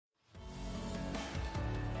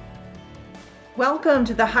Welcome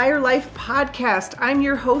to the Higher Life Podcast. I'm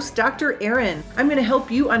your host, Dr. Erin. I'm going to help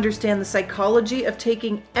you understand the psychology of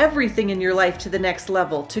taking everything in your life to the next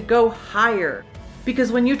level, to go higher. Because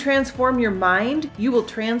when you transform your mind, you will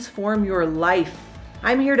transform your life.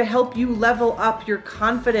 I'm here to help you level up your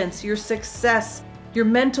confidence, your success, your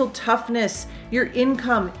mental toughness, your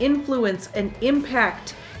income, influence, and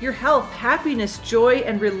impact, your health, happiness, joy,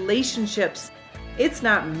 and relationships. It's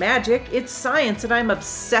not magic, it's science, and I'm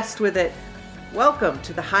obsessed with it. Welcome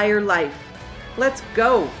to the Higher Life. Let's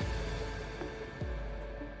go.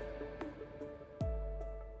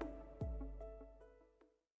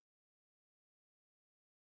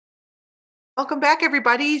 Welcome back,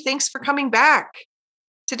 everybody. Thanks for coming back.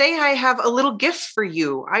 Today, I have a little gift for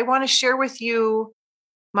you. I want to share with you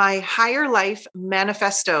my Higher Life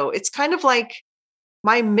Manifesto. It's kind of like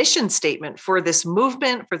my mission statement for this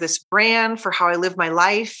movement, for this brand, for how I live my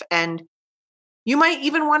life. And you might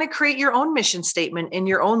even want to create your own mission statement in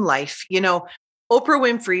your own life. You know, Oprah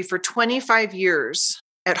Winfrey, for 25 years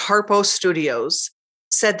at Harpo Studios,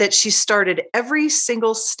 said that she started every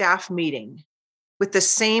single staff meeting with the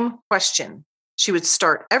same question. She would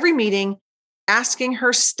start every meeting asking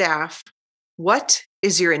her staff, "What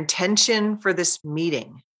is your intention for this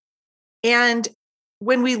meeting?" And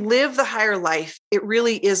when we live the higher life, it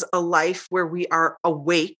really is a life where we are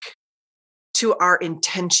awake to our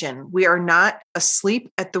intention. We are not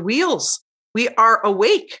asleep at the wheels. We are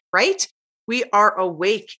awake, right? We are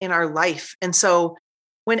awake in our life. And so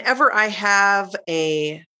whenever I have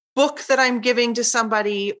a book that I'm giving to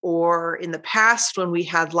somebody, or in the past when we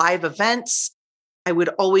had live events, I would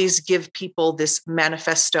always give people this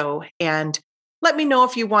manifesto. And let me know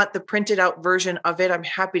if you want the printed out version of it. I'm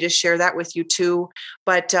happy to share that with you too.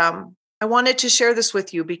 But I wanted to share this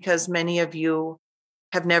with you because many of you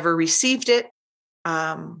have never received it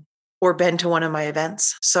or been to one of my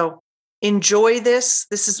events. So enjoy this.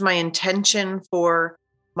 This is my intention for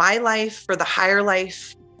my life, for the higher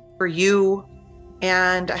life, for you.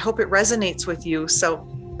 And I hope it resonates with you. So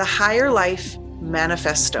the Higher Life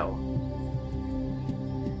Manifesto.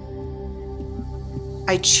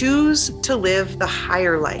 I choose to live the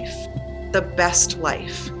higher life, the best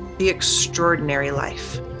life, the extraordinary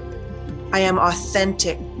life. I am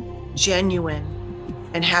authentic, genuine,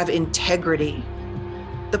 and have integrity.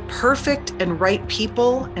 The perfect and right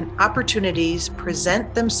people and opportunities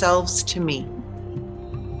present themselves to me.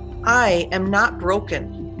 I am not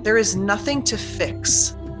broken. There is nothing to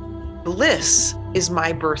fix. Bliss is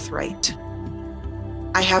my birthright.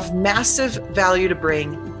 I have massive value to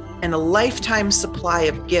bring and a lifetime supply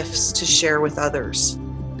of gifts to share with others.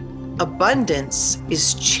 Abundance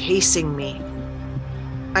is chasing me.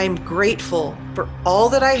 I am grateful for all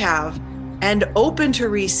that I have and open to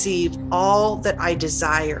receive all that I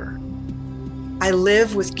desire. I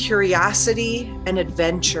live with curiosity and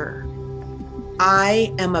adventure.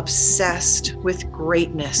 I am obsessed with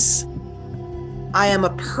greatness. I am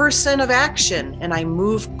a person of action and I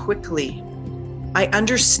move quickly. I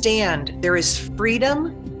understand there is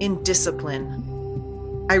freedom in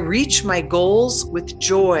discipline. I reach my goals with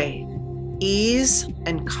joy, ease,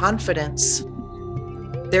 and confidence.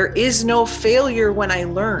 There is no failure when I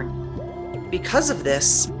learn. Because of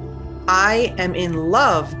this, I am in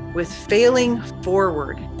love with failing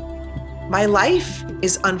forward. My life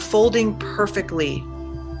is unfolding perfectly.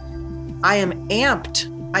 I am amped.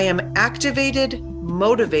 I am activated,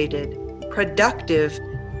 motivated, productive,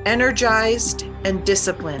 energized, and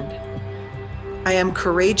disciplined. I am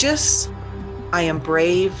courageous. I am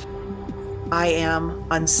brave. I am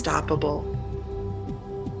unstoppable.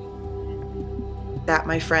 That,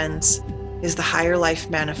 my friends, is the Higher Life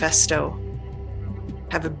Manifesto.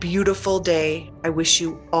 Have a beautiful day. I wish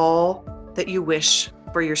you all that you wish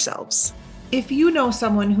for yourselves. If you know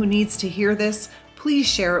someone who needs to hear this, please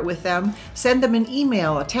share it with them. Send them an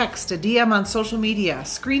email, a text, a DM on social media,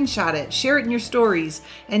 screenshot it, share it in your stories,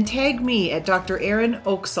 and tag me at Dr. Erin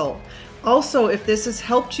Oaksall. Also, if this has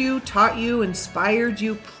helped you, taught you, inspired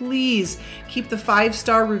you, please keep the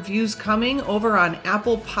 5-star reviews coming over on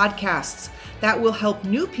Apple Podcasts. That will help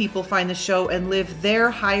new people find the show and live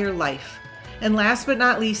their higher life. And last but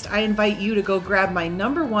not least, I invite you to go grab my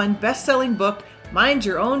 #1 best-selling book, Mind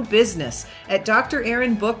Your Own Business, at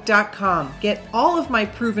drerinbook.com. Get all of my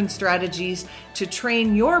proven strategies to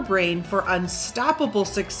train your brain for unstoppable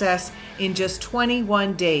success in just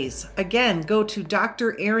 21 days. Again, go to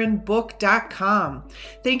drerinbook.com.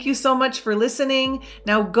 Thank you so much for listening.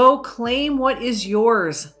 Now go claim what is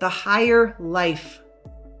yours, the higher life.